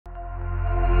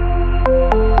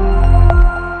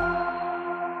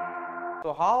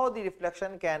So how the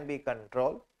deflection can be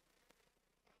controlled?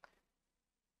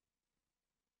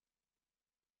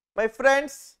 My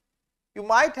friends, you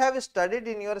might have studied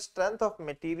in your strength of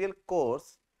material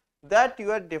course that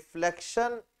your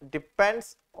deflection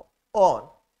depends on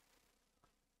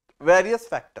various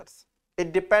factors.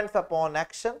 It depends upon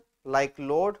action like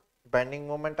load, bending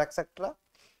moment, etc.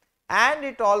 And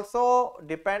it also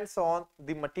depends on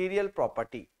the material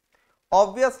property.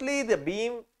 Obviously, the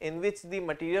beam in which the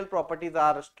material properties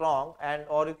are strong, and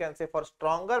or you can say for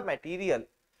stronger material,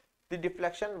 the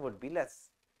deflection would be less.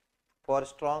 For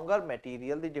stronger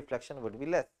material, the deflection would be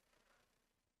less.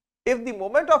 If the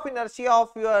moment of inertia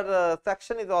of your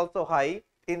section is also high,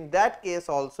 in that case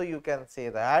also you can say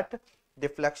that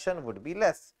deflection would be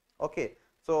less. Okay.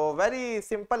 So very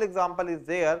simple example is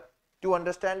there to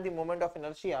understand the moment of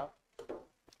inertia,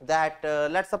 that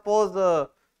let's suppose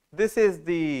this is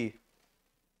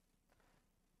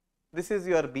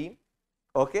your beam.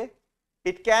 Okay.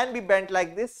 It can be bent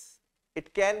like this,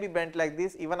 it can be bent like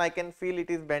this, even I can feel it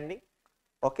is bending.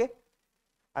 Okay.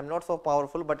 I am not so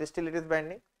powerful, but still it is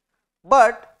bending.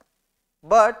 But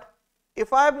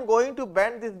if I am going to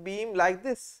bend this beam like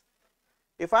this,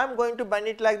 if I am going to bend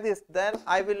it like this, then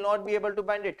I will not be able to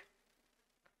bend it.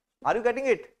 Are you getting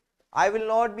it? I will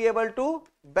not be able to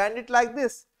bend it like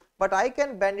this, but I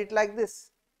can bend it like this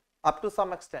up to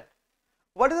some extent.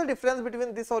 What is the difference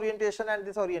between this orientation and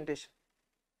this orientation?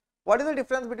 What is the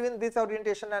difference between this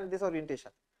orientation and this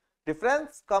orientation?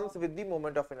 Difference comes with the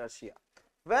moment of inertia.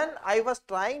 When I was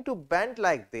trying to bend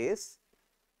like this,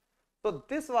 so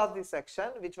this was the section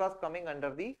which was coming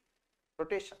under the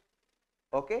rotation.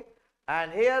 Okay.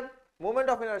 And here moment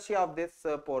of inertia of this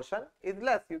portion is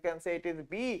less. You can say it is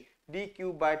b d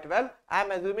cube by 12. I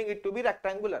am assuming it to be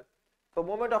rectangular. So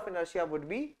moment of inertia would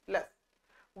be less.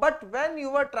 But when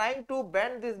you were trying to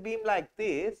bend this beam like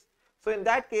this, so in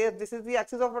that case this is the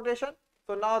axis of rotation.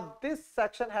 So now this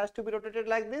section has to be rotated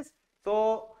like this.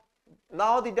 So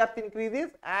now the depth increases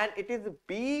and it is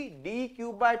b d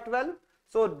cube by 12.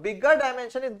 So bigger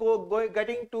dimension is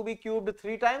getting to be cubed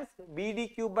 3 times, b d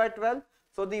cube by 12.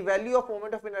 So the value of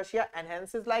moment of inertia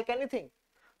enhances like anything.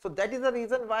 So that is the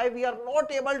reason why we are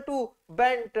not able to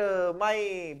bend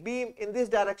my beam in this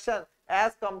direction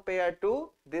as compared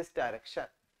to this direction.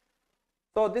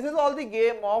 So this is all the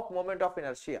game of moment of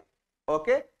inertia.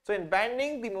 Okay. So in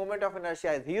bending, the moment of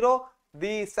inertia is 0.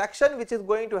 The section which is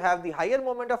going to have the higher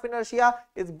moment of inertia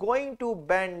is going to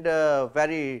bend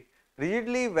very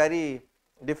rigidly, very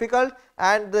difficult,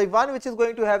 and the one which is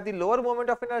going to have the lower moment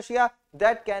of inertia,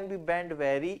 that can be bent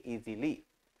very easily.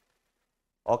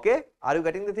 Okay. Are you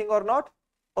getting the thing or not?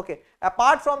 Okay.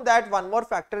 Apart from that, one more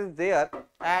factor is there,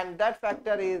 and that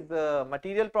factor is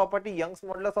material property, Young's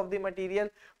modulus of the material.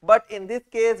 But in this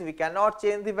case, we cannot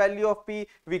change the value of P,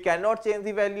 we cannot change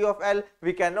the value of L,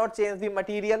 we cannot change the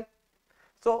material.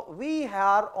 So we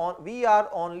are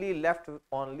only left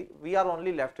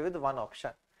with one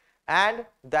option, and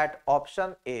that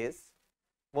option is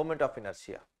moment of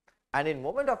inertia. And in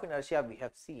moment of inertia, we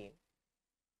have seen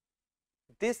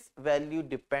this value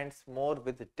depends more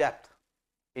with depth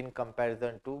in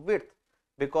comparison to width,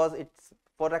 because it's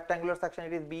for rectangular section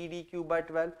it is b d cube by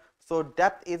 12. So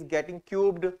depth is getting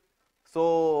cubed,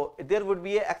 so there would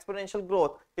be an exponential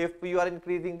growth if you are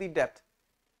increasing the depth.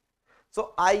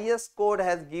 So IS code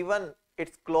has given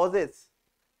its clauses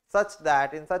such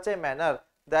that in such a manner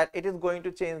that it is going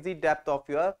to change the depth of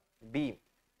your beam.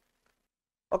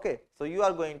 Okay. So you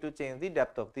are going to change the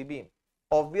depth of the beam.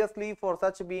 Obviously for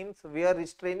such beams where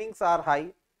restrainings are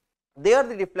high, there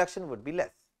the deflection would be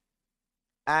less,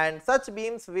 and such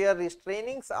beams where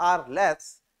restrainings are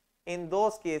less, in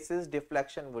those cases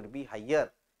deflection would be higher.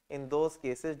 In those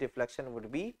cases deflection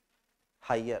would be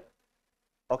higher.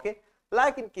 Okay.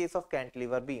 Like in case of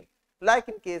cantilever beam, like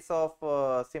in case of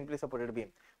simply supported beam.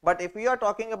 But if we are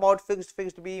talking about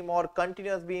fixed beam or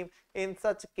continuous beam, in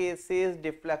such cases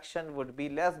deflection would be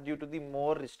less due to the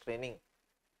more restraining.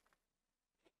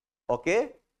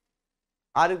 Okay.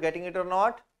 Are you getting it or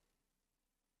not?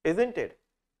 Isn't it?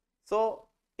 So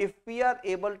if we are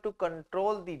able to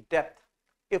control the depth,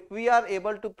 if we are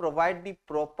able to provide the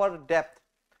proper depth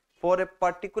for a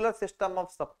particular system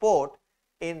of support,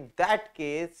 in that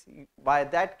case, by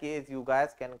that case you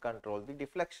guys can control the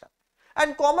deflection.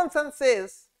 And common sense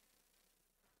says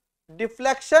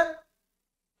deflection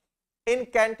in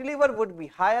cantilever would be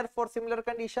higher for similar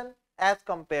condition as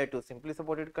compared to simply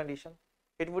supported condition.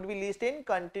 It would be least in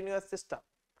continuous system.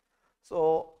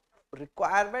 So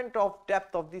requirement of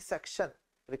depth of the section,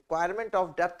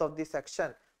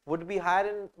 would be higher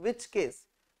in which case?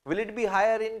 Will it be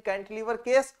higher in cantilever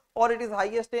case or it is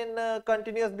highest in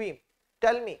continuous beam?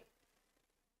 Tell me.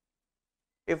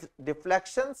 if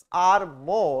deflections are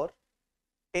more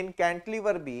in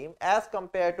cantilever beam as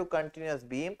compared to continuous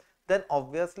beam, then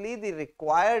obviously the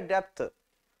required depth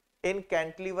in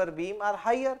cantilever beam are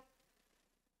higher,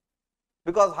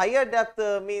 because higher depth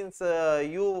means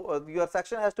your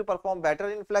section has to perform better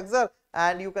in flexure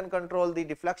and you can control the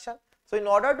deflection. So in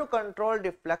order to control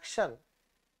deflection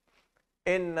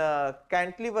in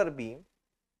cantilever beam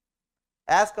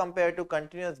as compared to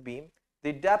continuous beam,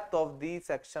 the depth of the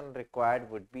section required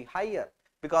would be higher,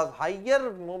 because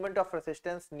higher moment of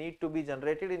resistance need to be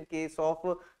generated in case of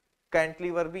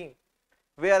cantilever beam,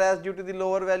 whereas due to the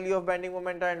lower value of bending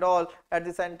moment and all at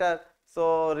the center,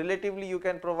 so relatively you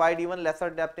can provide even lesser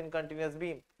depth in continuous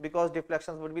beam because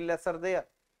deflections would be lesser there.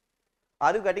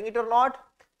 Are you getting it or not?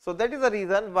 So that is the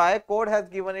reason why code has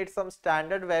given it some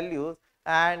standard values,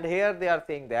 and here they are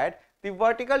saying that the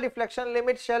vertical deflection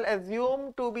limit shall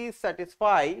assume to be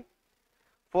satisfied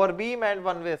for beam and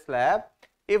one-way slab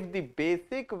if the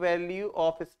basic value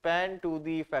of span to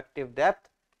the effective depth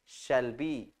shall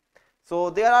be. So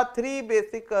there are three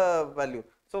basic values.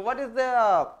 So what is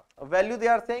the value they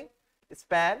are saying?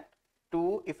 Span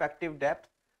to effective depth.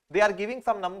 They are giving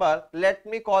some number. Let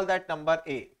me call that number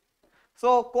A.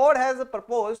 So code has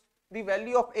proposed the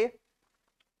value of A.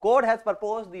 Code has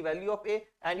proposed the value of A,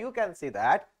 and you can see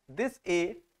that this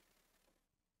A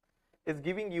is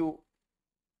giving you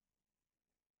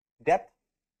depth,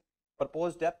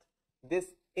 proposed depth. This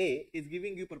A is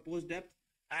giving you proposed depth,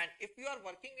 and if you are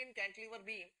working in cantilever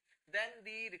beam, then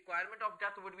the requirement of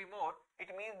depth would be more. It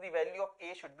means the value of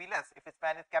A should be less if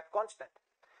span is kept constant.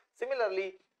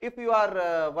 Similarly, if you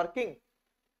are working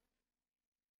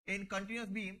in continuous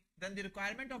beam, then the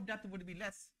requirement of depth would be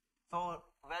less, so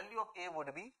value of A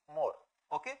would be more.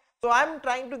 Okay, so I am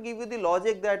trying to give you the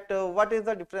logic that what is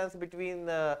the difference between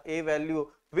A value,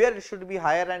 where it should be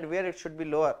higher and where it should be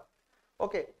lower.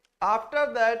 Okay,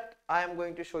 after that I am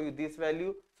going to show you this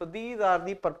value. So these are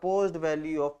the proposed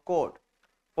value of code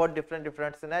for different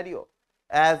scenario.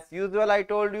 As usual, I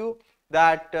told you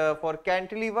that for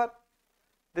cantilever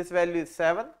this value is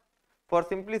 7, for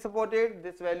simply supported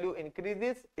this value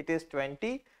increases, it is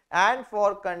 20, and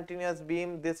for continuous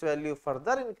beam this value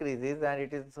further increases and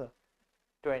it is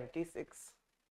 26.